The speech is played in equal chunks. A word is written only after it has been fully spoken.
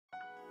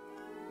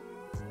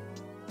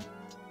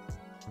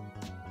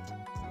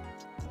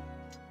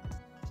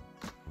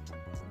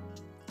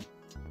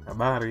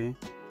Habari.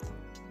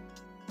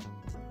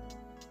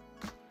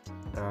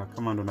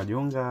 Kama ndo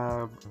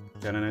unajiunga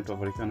channel yetu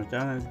Volcano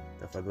Channel,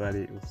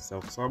 tafadhali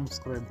usisahau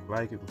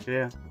kusubscribe, like,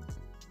 kushare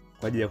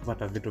kwa ajili ya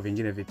kupata vitu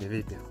vingine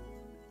vipya.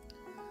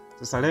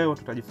 Sasa leo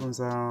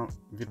tutajifunza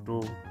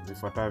vitu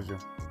vifuatavyo,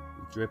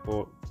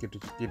 ikiwepo kitu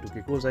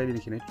kikuu zaidi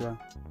kinaitwa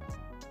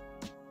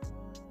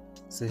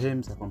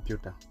sehemu za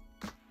kompyuta.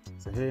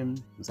 Sehemu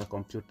za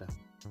kompyuta,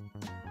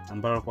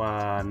 ambalo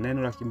kwa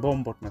neno la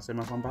Kimbombo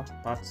tunasema kwamba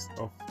parts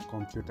of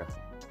computer.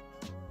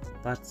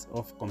 Parts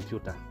of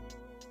computer.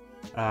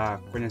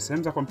 Kwenye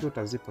sehemu za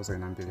kompyuta zipo za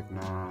aina mbili.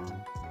 Kuna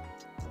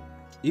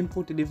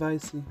input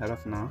device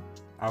halafu na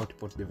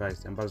output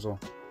device, ambazo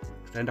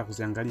tutaenda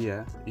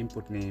kuziangalia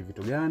input ni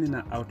vitu gani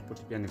na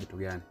output pia ni vitu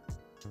gani.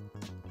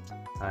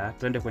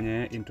 Tuende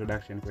kwenye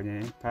introduction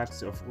kwenye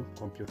parts of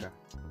computer.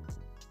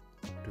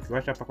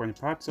 Tukiwacha hapa kwenye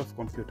parts of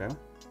computer,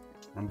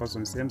 ambazo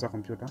ni sehemu za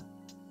kompyuta,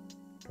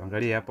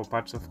 tuangalie hapo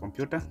parts of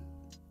computer.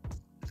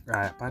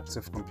 Parts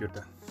of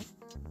computer.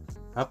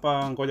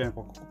 Hapa ngoja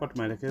nikukupa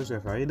maelekezo ya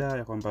kawaida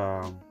ya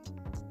kwamba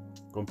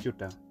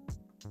kompyuta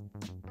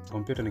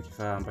ni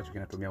kifaa ambacho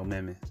kinatumia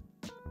umeme,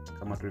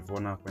 kama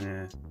tulivyoona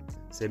kwenye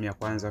sehemu ya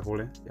kwanza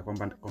kule ya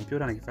kwamba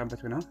kompyuta ni kifaa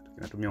ambacho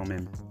kinatumia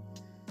umeme.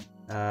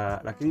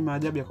 Lakini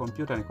maajabu ya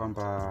kompyuta ni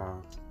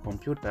kwamba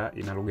kompyuta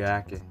ina lugha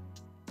yake.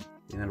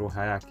 Ina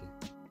lugha yake.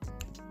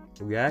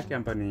 Lugha yake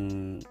ambayo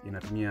ni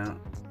inatumia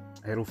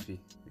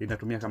herufi.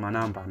 Inatumia kama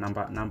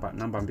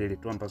namba mbili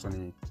tu, ambazo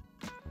ni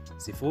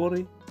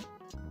 0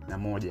 na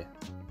 1.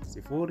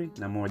 0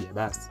 na 1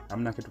 basi,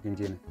 hamna kitu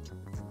kingine.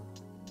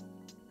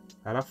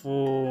 Halafu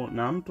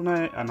na mtu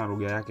naye ana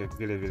lugha yake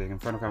vile vile.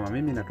 Mfano kama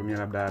mimi natumia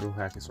labda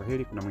lugha ya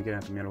Kiswahili, kuna mwingine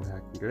anatumia lugha ya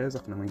Kiingereza,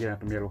 kuna mwingine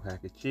anatumia lugha ya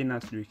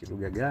Kichina, sijui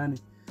lugha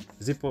gani.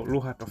 Zipo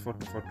lugha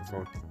tofauti.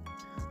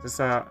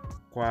 Sasa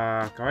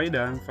kwa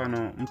kawaida,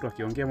 mfano mtu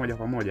akiongea moja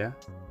kwa moja,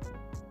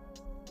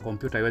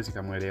 kompyuta haiwezi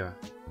kumuelewa.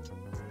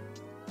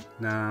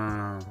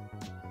 Na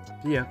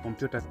pia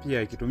kompyuta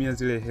pia ikitumia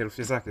zile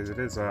herufi zake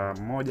zile za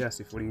 1,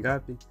 0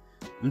 ngapi,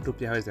 mtu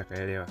pia hawezi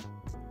akaelewa.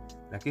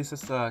 Lakini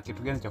sasa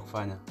kitu gani cha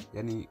kufanya?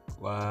 Yaani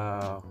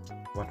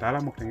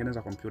wataalamu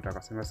kutengeneza kompyuta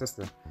akasema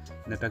sasa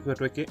inatakiwa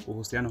tuweke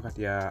uhusiano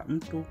kati ya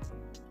mtu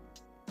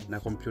na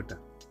kompyuta.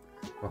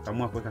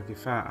 Wakaamua kuweka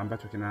kifaa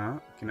ambacho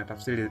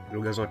kinatafsiri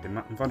lugha zote.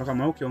 Mfano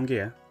kama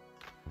ukiongea,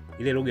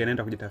 ile lugha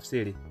inaenda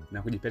kujitafsiri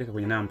na kujipeleka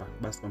kwenye namba,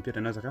 basi kompyuta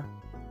inaweza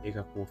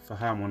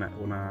ikakufahamu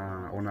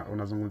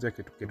unazungumzia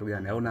kitu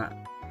gani, au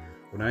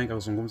unalenga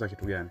kuzungumza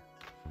kitu gani.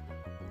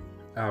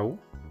 Au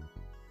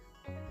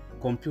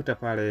kompyuta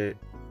pale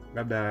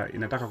labda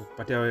inataka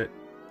kukupatia wewe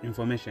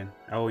information,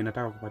 au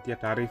inataka kukupatia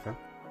taarifa,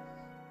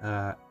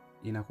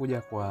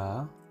 inakuja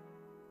kwa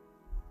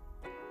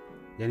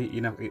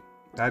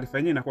taarifa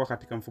yenyewe inakuwa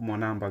katika mfumo wa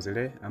namba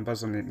zile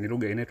ambazo ni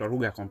lugha, inaitwa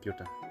lugha ya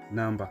kompyuta.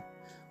 Namba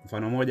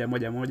mfano 1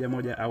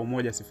 au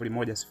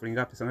 1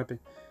 ngapi sangapi,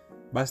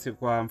 basi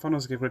kwa mfano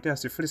zikikuletea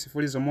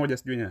 0 hizo 1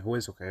 sijui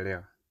huwezi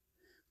ukaelewa.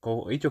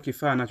 Kwa hicho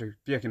kifaa nacho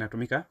pia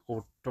kinatumika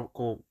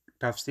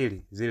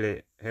kutafsiri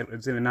zile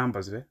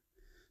namba zile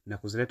na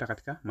kuzileta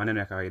katika maneno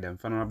ya kawaida.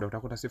 Mfano labda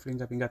utakuta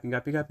 0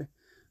 ngapi,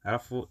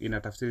 alafu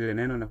inatafsiri ile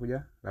neno,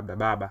 inakuja labda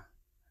baba,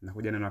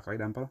 inakuja neno la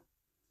kawaida ambalo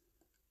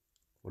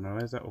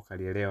unaweza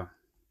ukalielewa.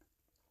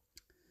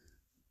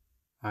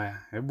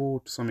 Haya,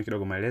 hebu tusome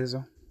kidogo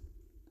maelezo.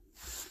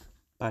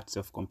 Parts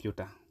of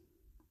computer.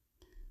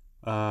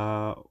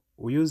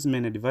 We use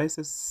many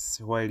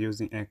devices while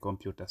using a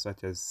computer,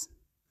 such as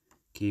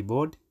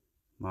keyboard,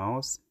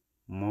 mouse,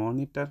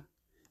 monitor,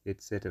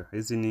 etc.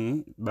 Hizi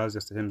ni baadhi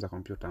ya sehemu za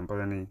kompyuta,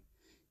 ambazo ni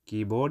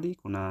keyboard,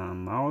 kuna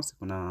mouse,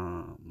 kuna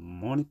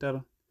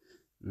monitor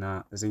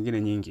na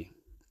zingine nyingi.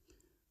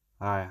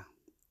 Haya,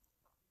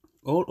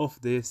 all of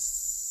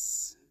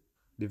these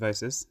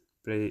devices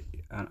play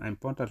an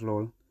important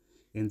role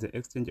in the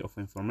exchange of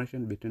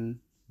information between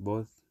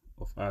both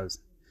of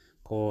us.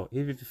 Kwa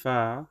hivi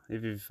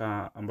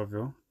vifaa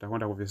ambavyo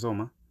tutakwenda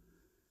kuvisoma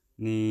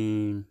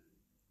ni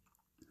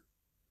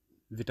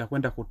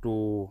vitakwenda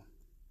kutupatia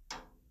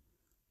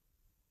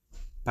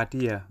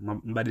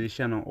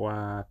mbadilishano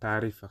wa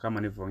taarifa,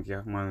 kama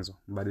nilivyoongea mwanzo.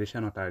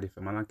 Mbadilishano wa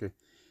taarifa maana yake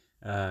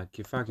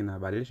kifaa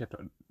kinabadilisha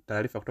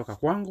taarifa kutoka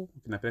kwangu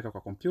kinapeleka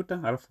kwa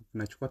kompyuta, alafu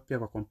kinachukua pia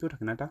kwa kompyuta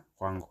kinaleta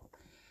kwangu.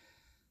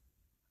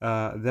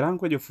 The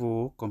language of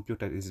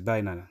computer is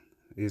binary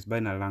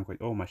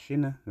language or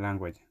machine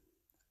language.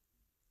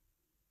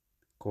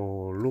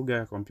 Kwa lugha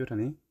ya kompyuta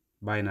ni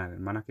binary,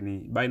 maana yake ni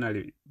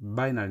binary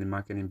maana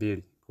yake ni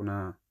mbili.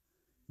 Kuna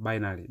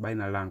binary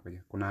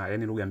language, kuna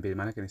yani lugha mbili,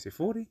 maana yake ni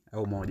 0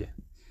 au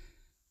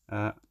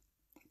 1.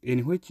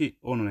 In which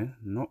only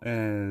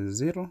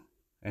 0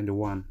 and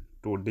 1,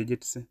 2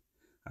 digits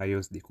are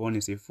used. Kwa ni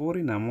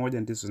 0 na 1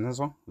 ndizo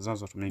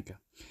zinazotumika.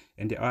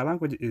 And our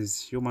language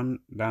is human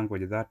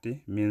language, that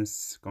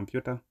means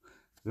computer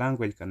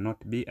language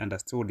cannot be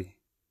understood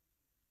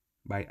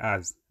by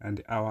us,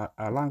 and our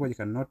language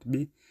cannot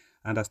be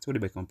understood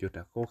by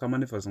computer. Kwa kama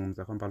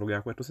nilivyozungumza kwamba lugha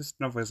ya kwetu sisi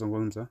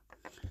tunavyozungumza,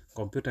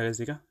 kompyuta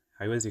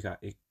haiwezi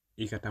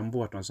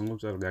ikatambua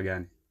tunazungumza lugha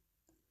gani.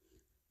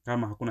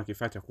 kama hakuna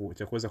kifaa cha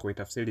kuweza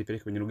kuitafsiri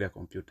ipeleke kwenye lugha ya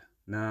kompyuta.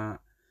 Na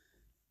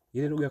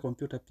ile lugha ya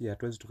kompyuta pia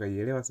hatuwezi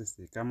tukaielewa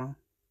sisi kama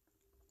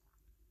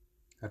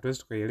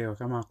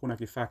hakuna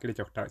kifaa kile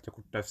cha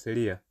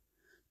kutafsiria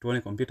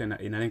tuone kompyuta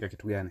inalenga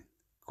kitu gani.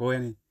 Kwa hiyo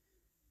yani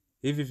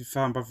hivi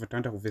vifaa ambavyo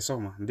tutaenda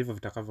kuvisoma ndivyo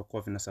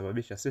vitakavyokuwa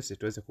vinasababisha sisi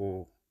tuweze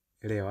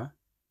kuelewa,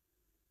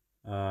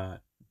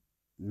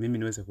 mimi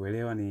niweze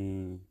kuelewa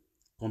ni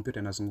kompyuta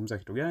inazungumza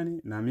kitu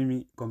gani, na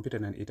mimi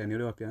kompyuta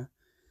itanielewa pia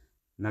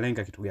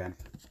nalenga kitu gani.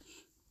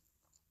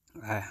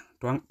 Haya,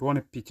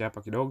 tuone picha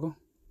hapa kidogo.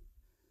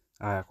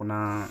 Haya,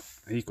 kuna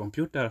hii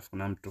kompyuta alafu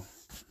kuna mtu.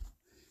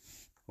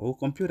 Huu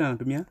kompyuta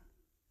anatumia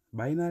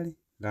binary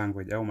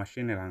language au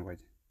machine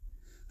language.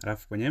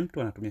 Alafu kwenye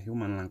mtu anatumia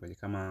human language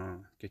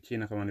kama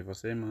Kichina kama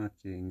nilivyosema,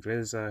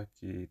 Kiingereza,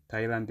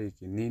 Thailand,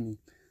 kinini,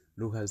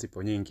 lugha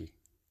zipo nyingi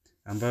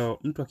ambayo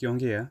mtu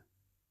akiongea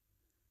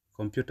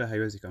kompyuta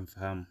haiwezi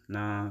kumfahamu.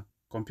 Na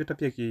kompyuta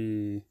pia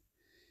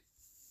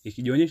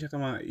ikijionyesha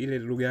kama ile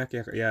lugha yake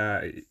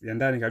ya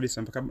ndani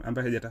kabisa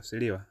ambayo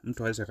haijatafsiriwa,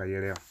 mtu hawezi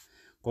kaielewa.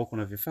 Kwa hiyo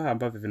kuna vifaa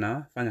ambavyo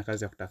vinafanya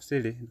kazi ya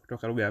kutafsiri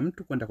kutoka lugha ya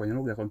mtu kwenda kwenye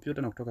lugha ya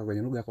kompyuta na kutoka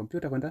kwenye lugha ya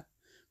kompyuta kwenda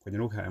kwenye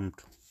lugha ya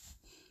mtu.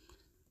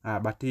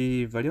 But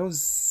the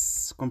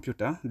various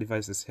computer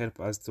devices help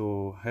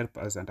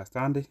us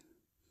understand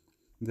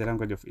the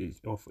language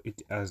of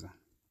each other.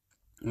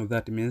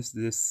 That means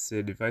this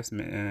device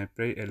may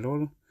play a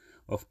role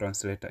of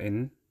translator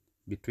in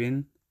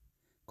between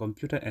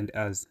computer and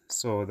us,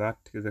 so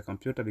that the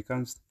computer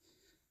becomes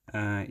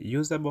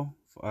usable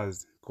for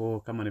us.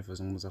 Kwa kama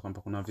nilivyozungumza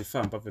kwamba kuna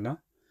vifaa ambavyo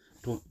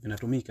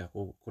vinatumika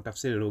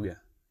kutafsiri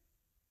lugha,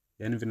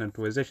 yani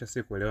vinatuwezesha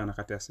sisi kuelewana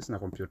kati ya sisi na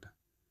kompyuta.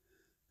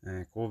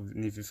 Kwa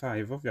ni vifaa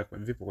hivyo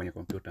vipo kwenye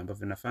kompyuta ambavyo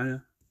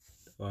vinafanya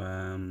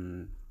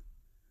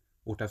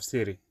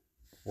utafsiri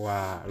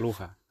wa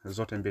lugha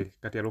zote mbili,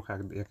 kati ya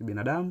lugha ya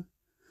kibinadamu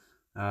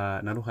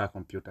na lugha ya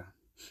kompyuta.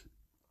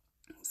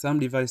 Some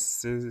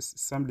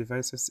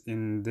devices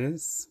in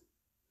this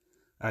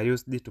are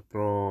used to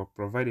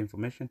provide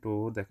information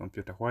to the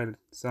computer, while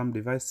some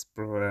devices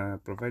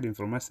provide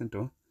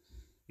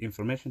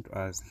information to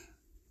us.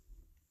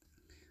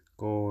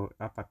 Kwa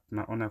hapa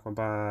tunaona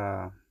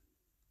kwamba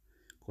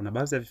kuna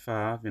baadhi ya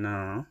vifaa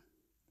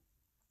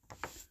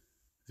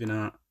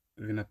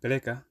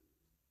vinapeleka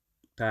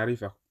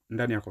taarifa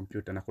ndani ya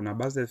kompyuta, na kuna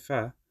baadhi ya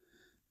vifaa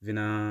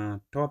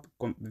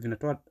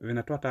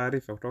vinatoa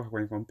taarifa kutoka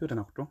kwenye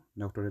kompyuta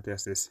na kutuletea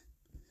sisi.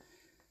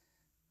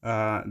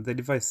 The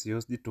device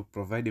used to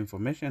provide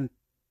information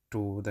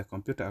to the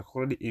computer are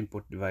called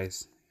input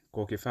device.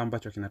 Kwa kifaa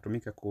ambacho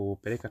kinatumika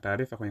kupeleka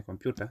taarifa kwenye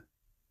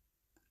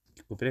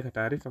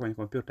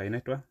kompyuta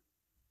inaitwa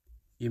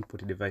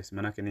input device,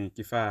 maana yake ni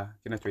kifaa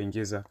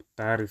kinachoingiza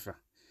taarifa.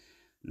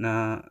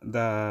 Na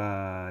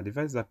the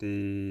device that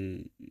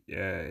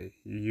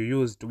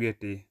you use to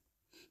get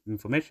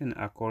information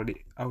are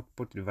called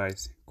output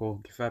device. Kwa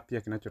kifaa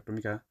pia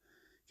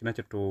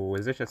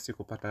kinachotuwezesha sisi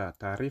kupata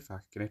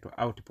taarifa kinaitwa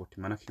output,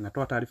 maana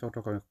kinatoa taarifa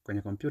kutoka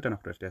kwenye kompyuta na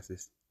kutuletea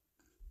sisi.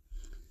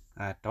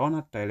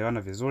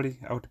 Tutaelewana vizuri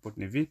output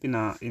ni vipi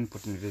na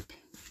input ni vipi.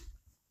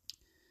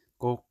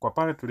 Kwa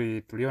pale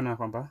tuliona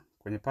kwamba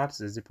kwenye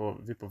parts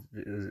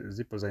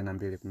zipo za aina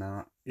mbili,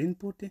 kuna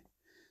input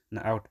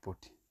na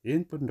output.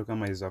 Input ndo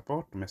kama hizo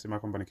hapo tumesema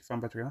kwamba ni kifaa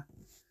ambacho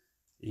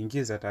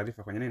ingiza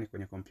taarifa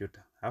kwenye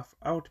kompyuta. Alafu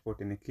output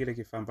ni kile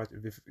kifaa ambacho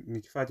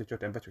ni kifaa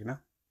chochote ambacho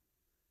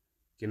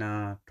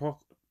kinatoa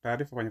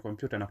taarifa kwenye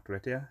kompyuta na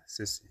kutuletea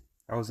sisi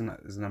au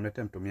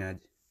zinamletea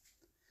mtumiaji.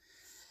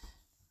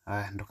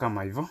 Ndo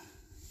kama hivyo.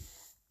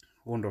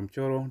 Huu ndo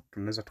mchoro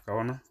tunaweza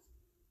tukaona.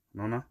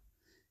 Unaona?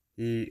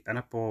 Hii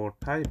anapo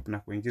type na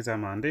kuingiza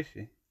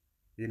maandishi,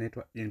 hii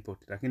inaitwa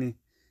input, lakini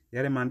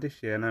yale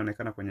maandishi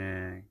yanayoonekana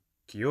kwenye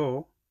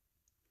kioo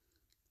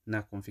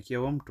na kumfikia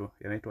huo mtu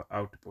yanaitwa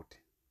output.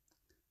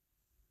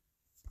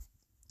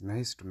 Na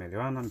hisi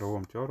tumeelewana, ndo huo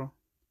mchoro.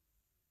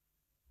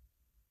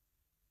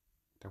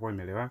 Itakuwa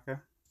imeeleweka.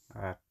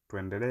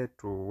 Tuendelee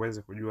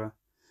tuweze kujua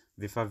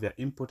vifaa vya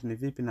input ni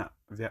vipi na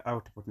vya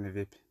output ni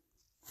vipi.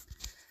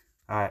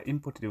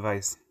 Input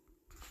device.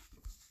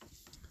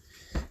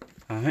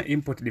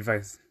 Input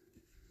device.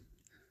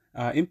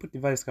 Input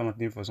device kama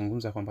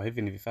tulivyozungumza kwamba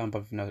hivi ni vifaa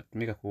ambavyo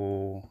vinatumika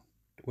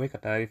kuweka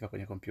taarifa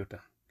kwenye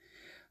kompyuta.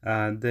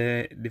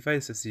 The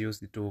devices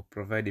used to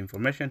provide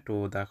information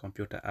to the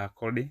computer are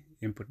called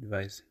input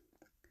device.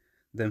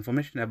 The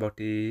information about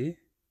the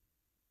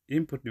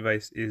input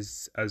device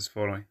is as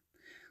following.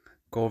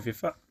 Kwa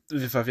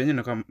vifaa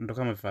vyenyewe ndo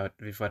kama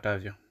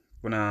vifuatavyo.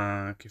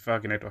 Kuna kifaa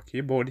kinaitwa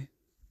keyboard.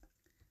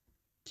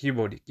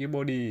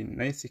 Keyboard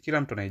nahisi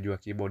kila mtu anaijua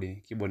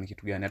keyboard. Keyboard ni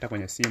kitu gani? Hata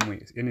kwenye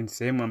simu, yani ni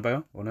sehemu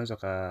ambayo unaweza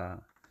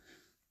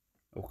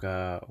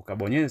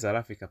ukabonyeza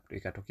alafu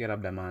ikatokea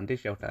labda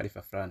maandishi au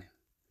taarifa fulani.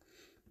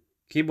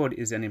 Keyboard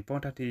is an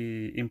important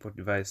input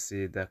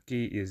device. The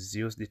key is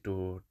used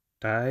to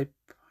type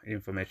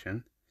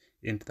information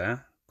into the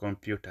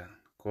computer.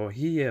 Kwa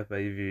hii hapa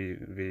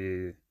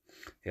hivi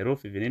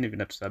herufi vinini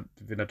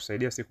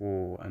vinatusaidia sisi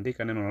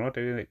kuandika neno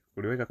lolote lile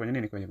kuliweka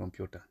kwenye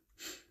kompyuta.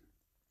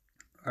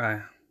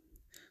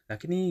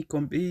 Lakini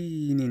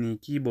hii nini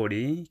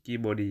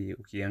keyboard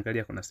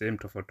ukiangalia kuna sehemu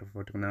tofauti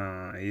tofauti,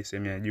 kuna hii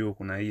sehemu ya juu,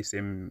 kuna hii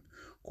sehemu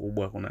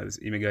kubwa, kuna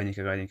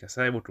imegawanyika.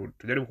 Sasa hebu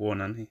tujaribu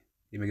kuona ni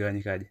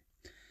imegawanyikaje.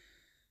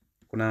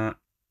 Kuna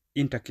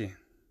enter key.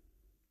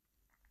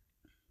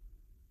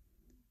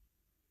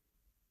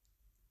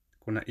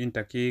 Kuna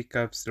enter key,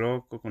 caps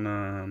lock,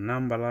 kuna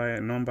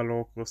number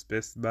lock,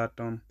 space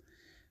button,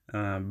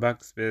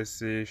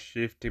 backspace,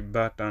 shift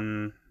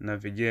button,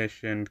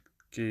 navigation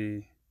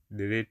key,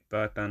 delete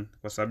button.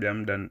 Kwa sababu ya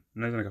muda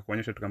naweza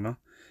nikakuonyesha tu kama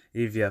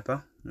hivi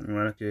hapa.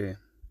 Maana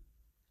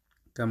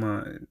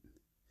kama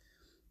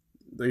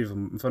hivyo,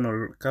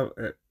 mfano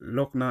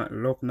lock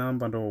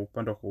number ndo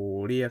upande wa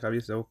kulia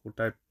kabisa, huku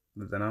type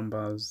the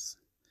numbers.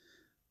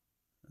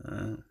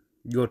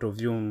 Go to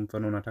view,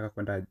 mfano unataka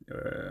kwenda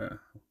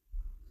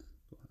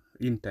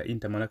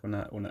enter maana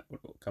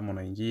kama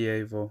unaingia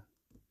hivyo,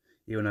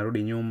 hiyo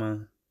unarudi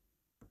nyuma.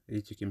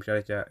 Hichi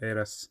kimshale cha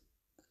erase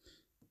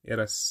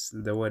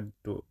the word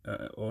to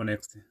or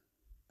next.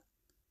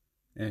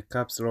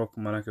 Caps lock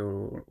maana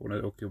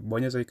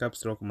ukibonyeza hii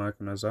caps lock maana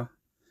unaweza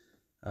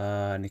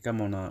ni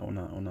kama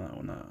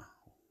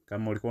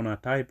kama ulikuwa una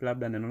type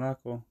labda neno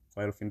lako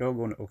kwa herufi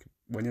ndogo,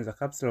 ukibonyeza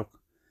caps lock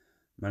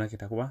maana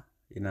itakuwa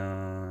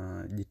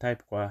inajitype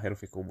kwa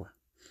herufi kubwa.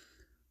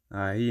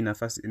 Hii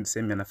nafasi,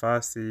 sehemu ya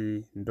nafasi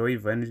ndio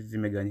hivyo, yani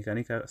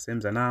vimegawanyikanika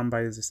sehemu za namba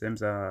hizi, sehemu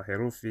za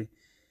herufi,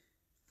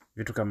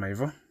 vitu kama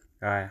hivyo.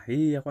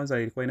 Hii ya kwanza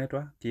ilikuwa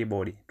inaitwa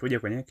keyboard. Tuje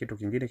kwenye kitu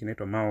kingine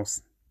kinaitwa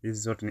mouse. Hizi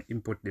zote ni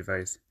input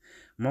device.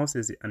 Mouse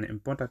is an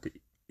important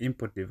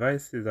input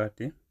device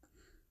that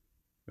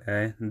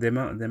the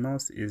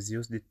mouse is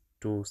used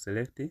to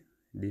select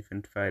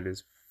different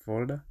files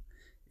folder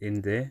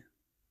in the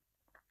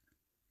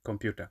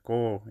computer.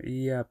 Kwa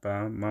hii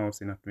hapa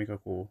mouse inatumika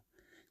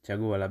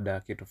kuchagua labda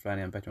kitu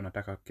fulani ambacho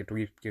unataka, kitu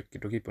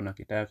kipi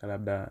unakitaka,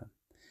 labda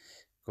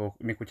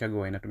ni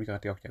kuchagua, inatumika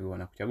katika kuchagua,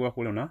 na kuchagua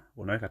kule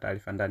unaweka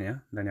taarifa ndani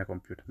ya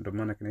computer. Ndio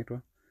maana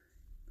kinaitwa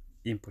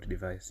input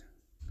device.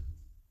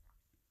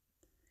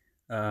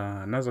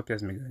 Nazo pia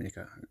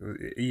zimegawanyika.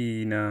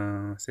 Hii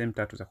ina sehemu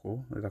tatu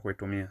za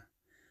kuitumia.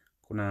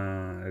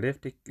 Kuna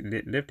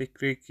left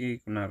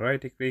click, kuna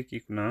right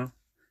click, kuna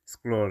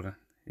scroll.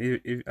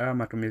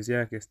 Matumizi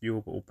yake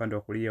sijui upande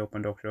wa kulia,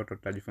 upande wa kushoto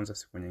tutajifunza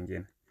siku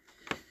nyingine.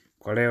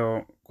 Kwa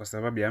leo kwa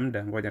sababu ya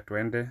muda, ngoja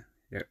tuende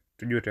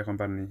tujue tu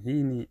kwamba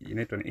hii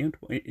inaitwa ni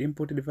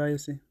input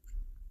device.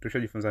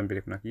 Tushajifunza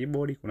mbele, kuna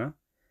keyboard, kuna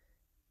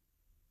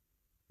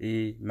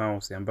hii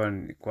mouse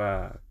ambayo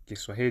kwa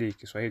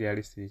Kiswahili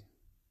halisi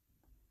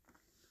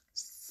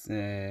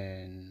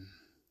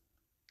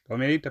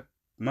wameita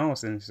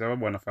mouse ni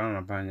sababu anafanana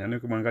na panya. Yaani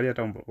ukimwangalia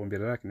hata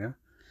umbile lake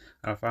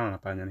anafanana na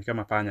panya, ni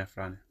kama panya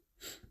fulani.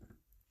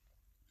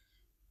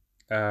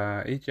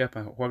 Hichi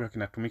hapa huaga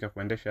kinatumika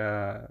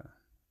kuendesha,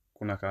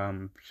 kuna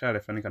kamshale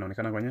fulani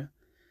kanaonekana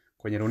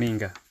kwenye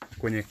runinga,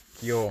 kwenye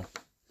kioo.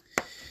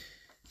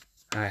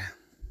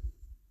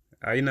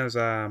 Aina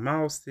za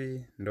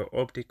mouse ndo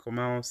optical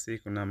mouse,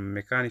 kuna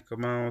mechanical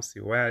mouse,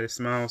 wireless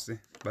mouse.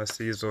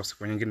 Basi hizo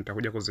siku nyingine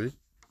tutakuja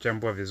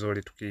kuzichambua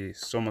vizuri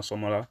tukisoma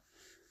somo la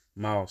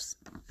mouse.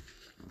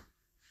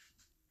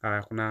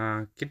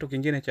 Kuna kitu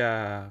kingine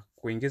cha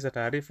kuingiza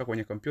taarifa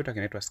kwenye kompyuta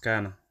kinaitwa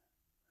scanner.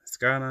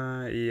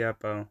 Scanner hii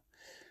hapa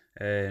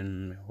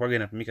huaga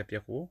inatumika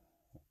pia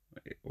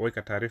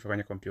kuweka taarifa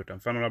kwenye kompyuta.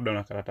 Mfano labda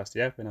una karatasi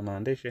yako ina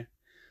maandishi,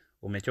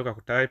 umechoka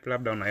kutype,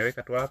 labda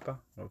unaiweka tu hapa,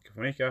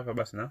 ukifunika hapa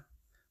basi na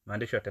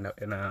maandishi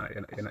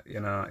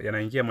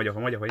yanaingia moja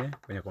kwa moja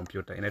kwenye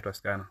kompyuta, inaitwa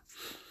scanner.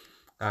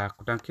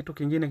 Kuna kitu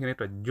kingine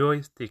kinaitwa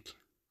joystick.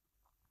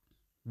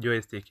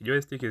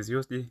 Joystick is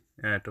used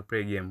to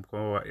play game.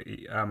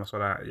 Kwa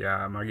masuala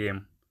ya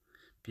magame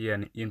pia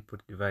ni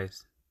input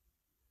device.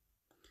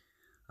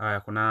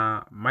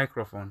 Kuna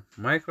microphone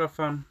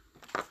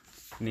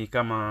ni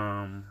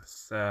kama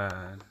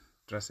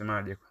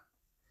tunasemaje,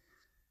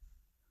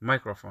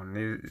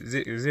 microphone ni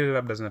zile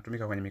labda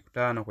zinatumika kwenye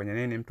mikutano, kwenye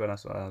nini, mtu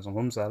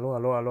anazungumza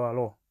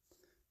halo,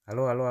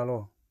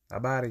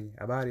 habari.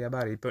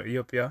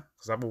 Hiyo pia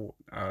kwa sababu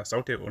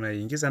sauti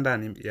unaingiza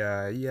ndani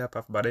ya hii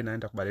hapa, baadaye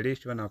inaenda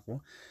kubadilishwa na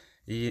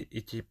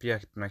hichi pia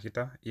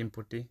tunakiita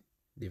input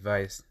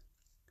device.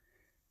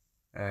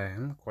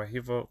 Kwa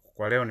hivyo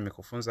kwa leo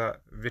nimekufunza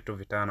vitu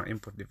vitano,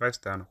 input device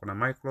 5. Kuna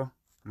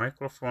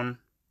microphone,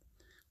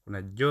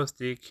 kuna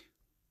joystick,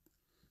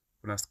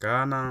 kuna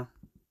scanner,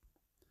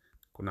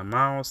 kuna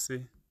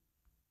mouse,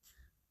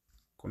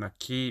 kuna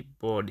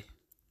keyboard.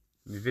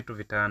 Ni vitu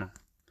vitano.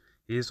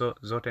 Hizo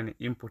zote ni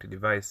input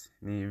device,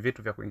 ni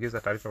vitu vya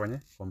kuingiza taarifa kwenye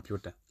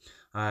kompyuta.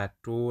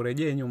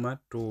 Turejee nyuma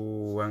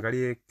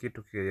tuangalie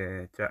kitu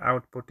cha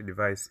output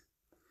device.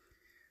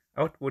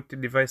 Output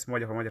device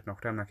moja kwa moja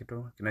tunakutana na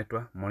kitu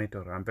kinaitwa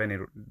monitor, ambaye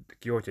ni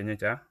kioo chenye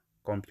cha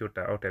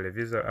kompyuta au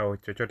television au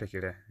chochote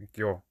kile,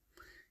 kioo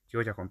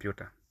cha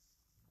kompyuta.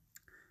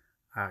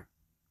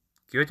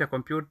 Kioo cha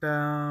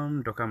kompyuta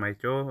ndo kama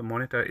hicho.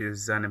 Monitor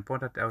is an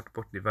important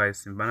output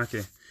device. Maana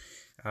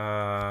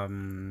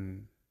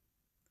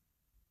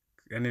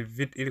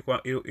yani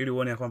ili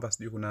uone kwamba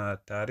sijui kuna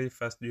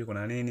taarifa, sijui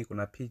kuna nini,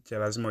 kuna picha,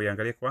 lazima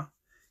uiangalie kwa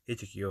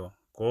hichi kioo.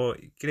 Kwa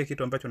hiyo kile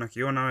kitu ambacho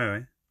unakiona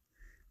wewe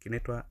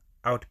kinaitwa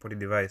output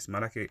device.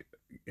 Maana yake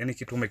yani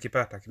kitu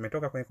umekipata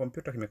kimetoka kwenye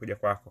kompyuta kimekuja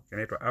kwako,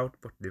 kinaitwa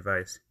output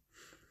device.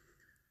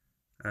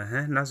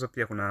 Nazo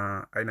pia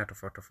kuna aina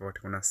tofauti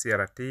tofauti. Kuna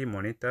CRT,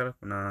 monitor,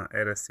 kuna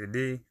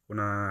LCD,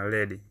 kuna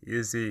LED.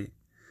 Hizi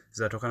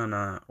zinatokana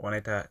na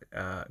wanaita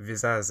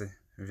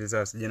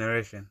vizazi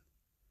generation.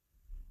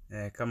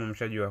 Kama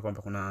mshajua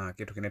kwamba kuna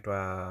kitu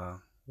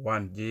kinaitwa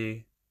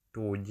 1G,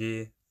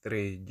 2G,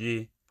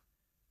 3G,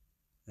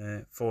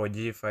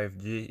 4G,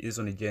 5G.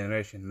 Hizo ni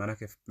generation. Maana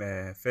yake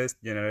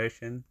first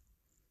generation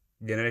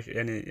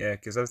yani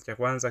kizazi cha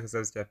kwanza,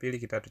 kizazi cha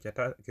pili,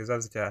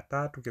 kizazi cha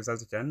tatu,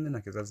 kizazi cha 4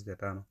 na kizazi cha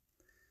 5.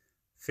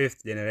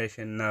 Fifth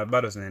generation, na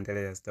bado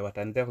zinaendelea,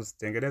 wataendelea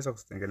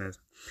kuzitengeneza.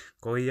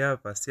 Kwa hiyo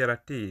hapa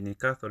CRT ni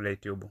cathode ray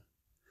tube.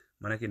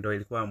 Maana yake ndio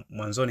ilikuwa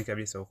mwanzoni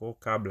kabisa huko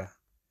kabla.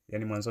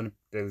 Yani mwanzoni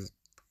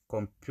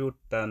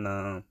kompyuta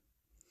na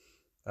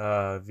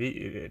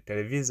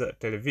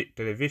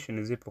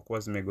television zilipokuwa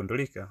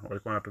zimegundulika,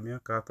 walikuwa wanatumia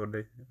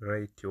cathode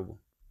ray tube.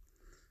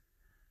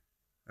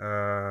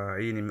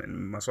 Hii ni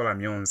masuala ya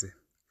mionzi.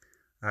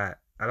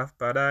 Alafu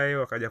baadaye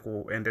wakaja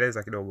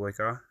kuendeleza kidogo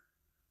ikawa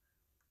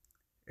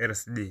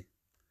LCD,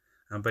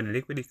 ambayo ni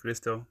liquid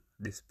crystal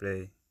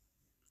display.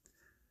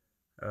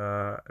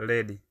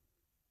 LED,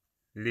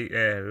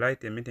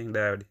 light emitting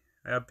diode.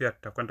 Haya pia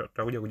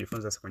tutakuja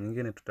kujifunza siku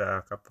nyingine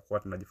tutakapokuwa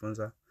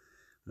tunajifunza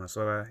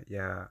masuala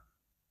ya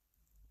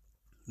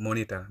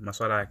monitor,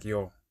 masuala ya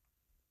kioo.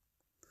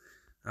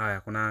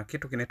 Kuna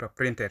kitu kinaitwa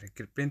printer.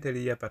 Printer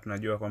hii hapa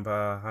tunajua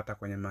kwamba hata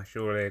kwenye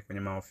mashule,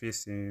 kwenye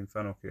maofisi,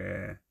 mfano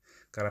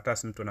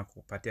karatasi, mtu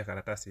anakupatia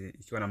karatasi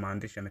ikiwa na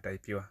maandishi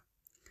yametaipiwa.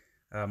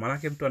 Maana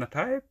yake mtu ana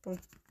type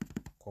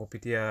kwa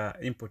kupitia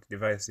input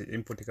device.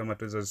 Input kama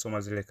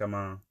tulizosoma zile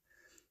kama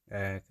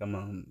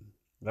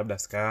labda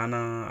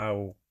scanner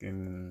au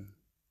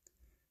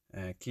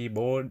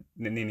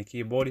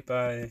keyboard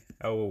pale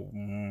au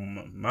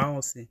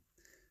mouse.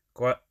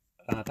 Kwa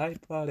ana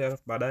type pale,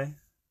 alafu baadaye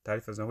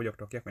taarifa zinakuja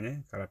kutokea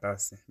kwenye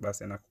karatasi.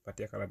 Basi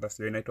anakupatia karatasi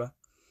hiyo, inaitwa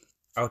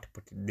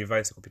output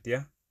device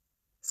kupitia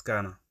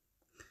scanner.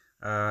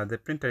 The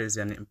printer is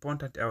an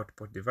important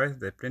output device.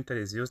 The printer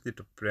is used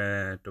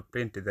to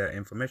print the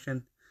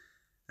information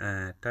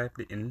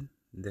typed in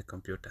the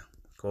computer.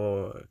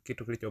 Kwa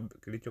kitu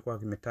kilichokuwa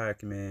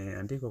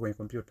kimeandikwa kwenye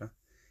kompyuta,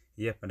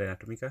 hii hapa ndio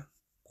inatumika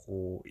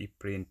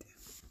kuiprint.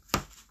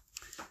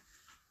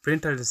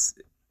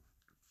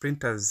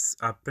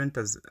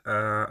 Printers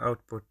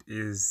output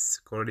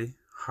is called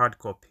hard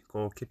copy.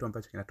 Kwa kitu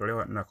ambacho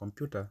kinatolewa na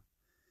kompyuta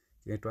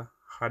kinaitwa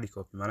hard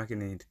copy. Maana yake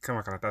ni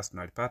kama karatasi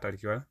tunalipata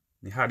likiwa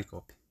ni hard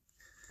copy.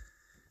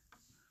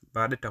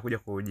 Baadaye tutakuja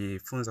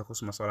kujifunza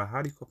kuhusu masuala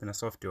hard copy na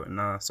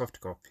soft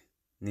copy.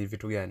 Ni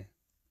vitu gani?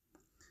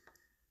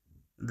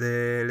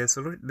 The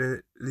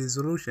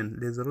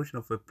resolution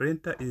of a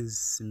printer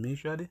is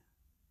measured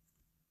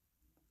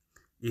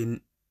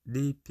in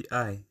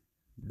dpi,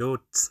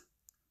 dots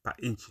per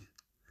inch.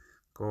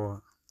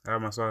 Kwa haya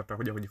masuala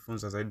tutakuja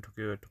kujifunza zaidi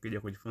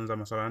tukija kujifunza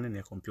masuala nini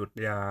ya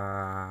computer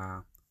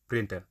ya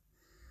printer.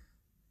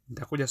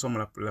 Nitakuja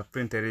somo la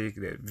printer,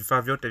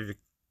 vifaa vyote,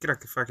 kila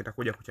kifaa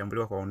kitakuja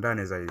kuchambuliwa kwa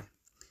undani zaidi.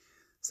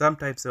 Some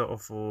types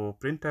of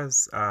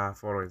printers are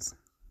follows.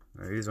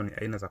 Hizo ni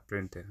aina za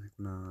printer.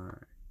 Kuna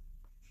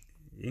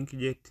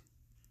inkjet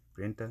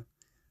printer,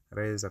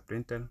 laser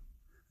printer,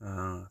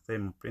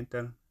 thermal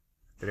printer,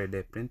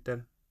 3D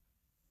printer,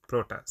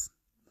 plotters.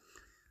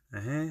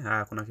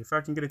 Kuna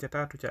kifaa kingine cha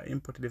tatu cha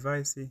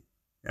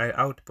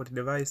output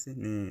device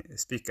ni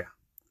speaker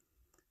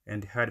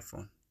and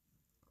headphone.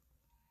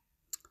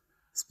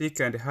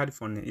 Speaker and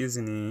headphone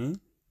hizi ni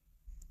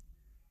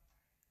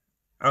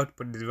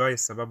output device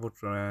sababu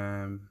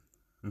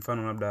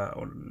mfano labda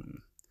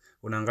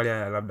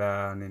unaangalia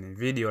labda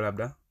video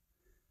labda,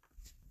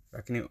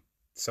 lakini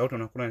sauti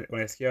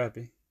unasikia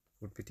wapi?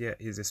 Kupitia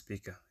hizi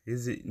speaker.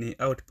 Hizi ni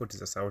output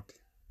za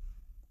sauti.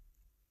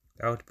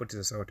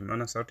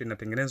 Maana sauti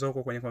inatengenezwa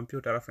huko kwenye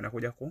kompyuta alafu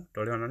inakuja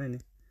kutolewa na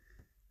nini?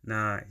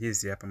 Na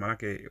hizi hapa. Maana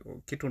yake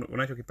kitu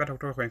unachokipata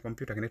kutoka kwenye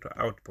kompyuta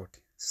kinaitwa output.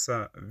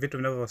 Sasa vitu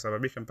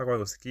vinavyosababisha mpaka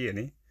wewe usikie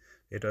ni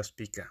inaitwa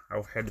speaker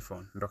au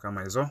headphone, ndo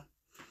kama hizo.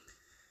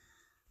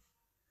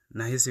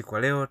 Na hizi kwa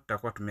leo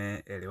tutakuwa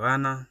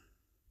tumeelewana.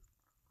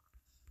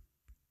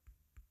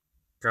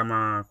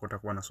 Kama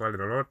kutakuwa na swali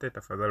lolote,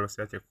 tafadhali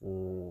usiache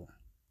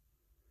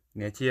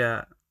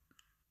kuniachia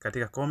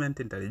katika comment,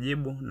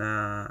 nitalijibu,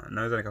 na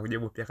naweza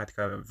nikakujibu pia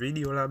katika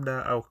video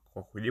labda au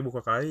kwa kujibu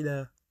kwa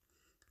kawaida.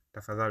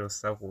 Tafadhali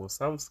usisahau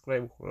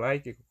kusubscribe,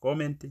 kulike,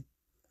 kucomment.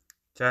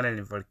 Channel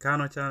ni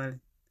Volcano channel.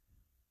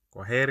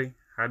 Kwaheri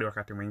hadi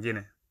wakati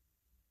mwingine.